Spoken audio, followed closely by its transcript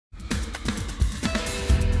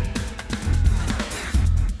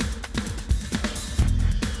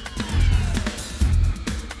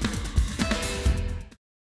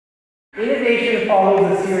innovation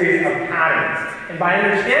follows a series of patterns. And by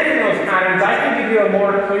understanding those patterns, I can give you a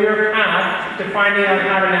more clear path to finding out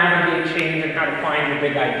how to navigate change and how to find your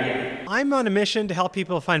big idea. I'm on a mission to help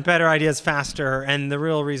people find better ideas faster, and the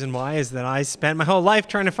real reason why is that I spent my whole life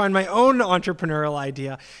trying to find my own entrepreneurial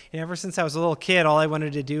idea. And ever since I was a little kid, all I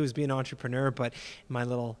wanted to do was be an entrepreneur, but my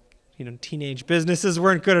little teenage businesses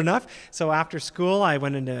weren't good enough. So after school, I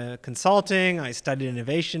went into consulting, I studied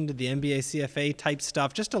innovation, did the MBA CFA type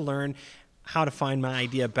stuff just to learn how to find my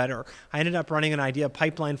idea better. I ended up running an idea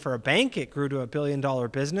pipeline for a bank. It grew to $1 billion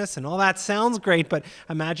business, and all that sounds great, but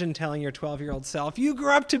imagine telling your 12-year-old self, you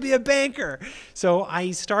grew up to be a banker. So I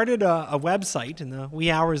started a website in the wee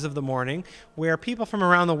hours of the morning where people from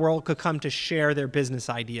around the world could come to share their business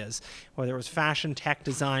ideas, whether it was fashion, tech,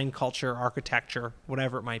 design, culture, architecture,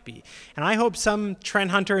 whatever it might be. And I hope some trend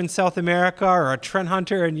hunter in South America or a trend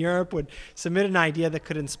hunter in Europe would submit an idea that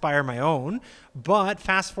could inspire my own. But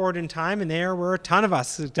fast forward in time, and there were a ton of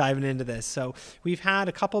us diving into this. So we've had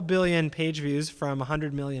a couple billion page views from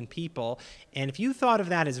 100 million people. And if you thought of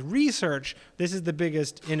that as research, this is the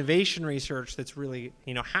biggest innovation research that's really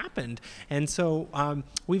happened. And so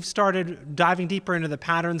we've started diving deeper into the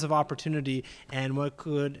patterns of opportunity and what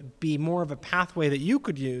could be more of a pathway that you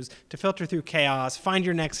could use to filter through chaos, find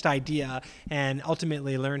your next idea, and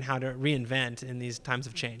ultimately learn how to reinvent in these times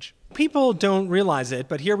of change. People don't realize it,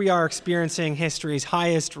 but here we are experiencing history's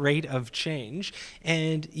highest rate of change,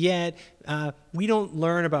 and yet we don't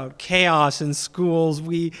learn about chaos in schools.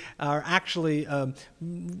 We are actually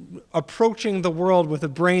approaching the world with a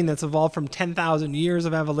brain that's evolved from 10,000 years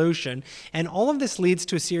of evolution, and all of this leads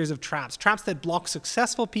to a series of traps that block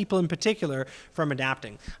successful people in particular from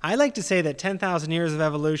adapting. I like to say that 10,000 years of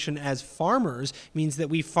evolution as farmers means that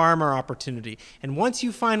we farm our opportunity, and once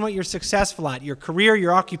you find what you're successful at, your career,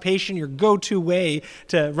 your occupation, your go-to way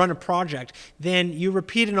to run a project, then you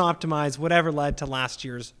repeat and optimize whatever led to last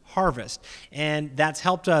year's harvest. And that's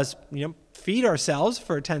helped us, feed ourselves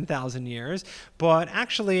for 10,000 years, but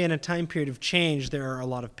actually in a time period of change, there are a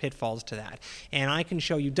lot of pitfalls to that. And I can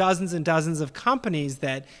show you dozens and dozens of companies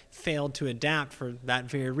that failed to adapt for that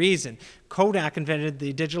very reason. Kodak invented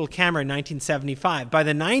the digital camera in 1975. By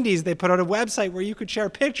the 90s, they put out a website where you could share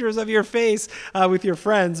pictures of your face with your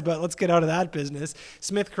friends, but let's get out of that business.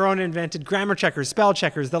 Smith Corona invented grammar checkers, spell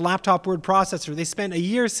checkers, the laptop word processor. They spent a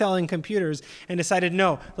year selling computers and decided,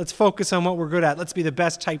 no, let's focus on what we're good at. Let's be the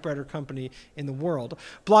best typewriter company in the world.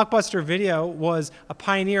 Blockbuster Video was a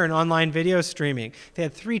pioneer in online video streaming. They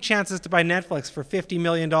had 3 chances to buy Netflix for $50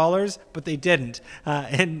 million, but they didn't.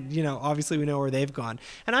 And obviously we know where they've gone.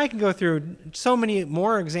 And I can go through so many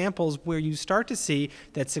more examples where you start to see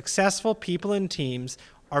that successful people and teams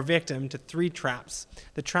are victim to 3 traps.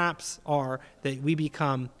 The traps are that we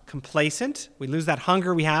become complacent. We lose that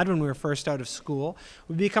hunger we had when we were first out of school.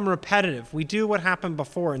 We become repetitive. We do what happened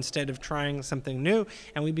before instead of trying something new,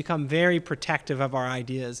 and we become very protective of our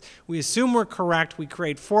ideas. We assume we're correct. We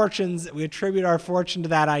create fortunes. We attribute our fortune to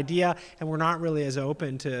that idea, and we're not really as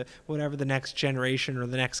open to whatever the next generation or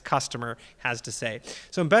the next customer has to say.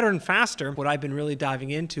 So in Better and Faster, what I've been really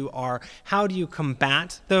diving into are how do you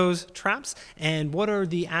combat those traps, and what are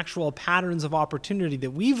the actual patterns of opportunity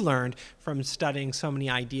that we've learned from studying so many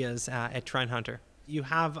ideas at Trend Hunter. You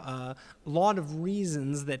have a lot of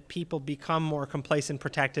reasons that people become more complacent,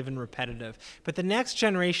 protective, and repetitive. But the next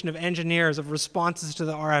generation of engineers, of responses to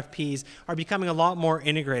the RFPs, are becoming a lot more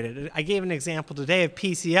integrated. I gave an example today of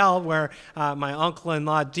PCL, where my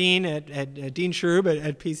uncle-in-law, Dean, Dean Shrub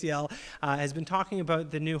at PCL, has been talking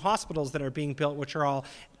about the new hospitals that are being built, which are all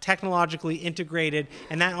technologically integrated,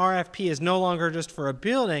 and that RFP is no longer just for a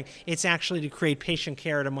building, it's actually to create patient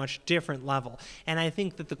care at a much different level. And I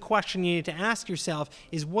think that the question you need to ask yourself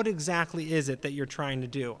is, what exactly is it that you're trying to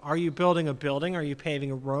do? Are you building a building? Are you paving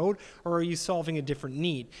a road? Or are you solving a different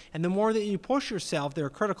need? And the more that you push yourself, there are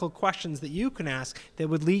critical questions that you can ask that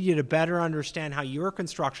would lead you to better understand how your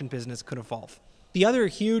construction business could evolve. The other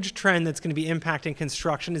huge trend that's going to be impacting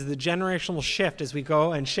construction is the generational shift as we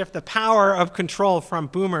go and shift the power of control from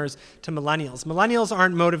boomers to millennials. Millennials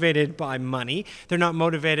aren't motivated by money. They're not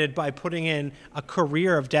motivated by putting in a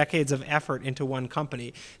career of decades of effort into one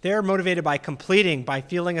company. They're motivated by completing, by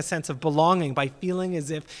feeling a sense of belonging, by feeling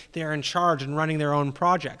as if they're in charge and running their own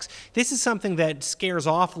projects. This is something that scares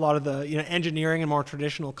off a lot of the engineering and more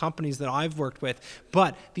traditional companies that I've worked with.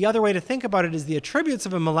 But the other way to think about it is the attributes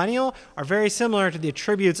of a millennial are very similar to the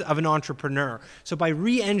attributes of an entrepreneur. So by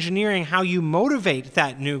re-engineering how you motivate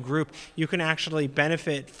that new group, you can actually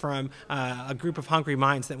benefit from a group of hungry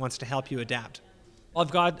minds that wants to help you adapt.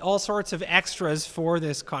 I've got all sorts of extras for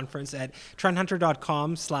this conference at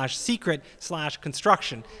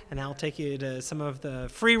trendhunter.com/secret/construction, and that'll take you to some of the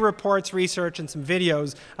free reports, research, and some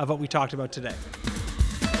videos of what we talked about today.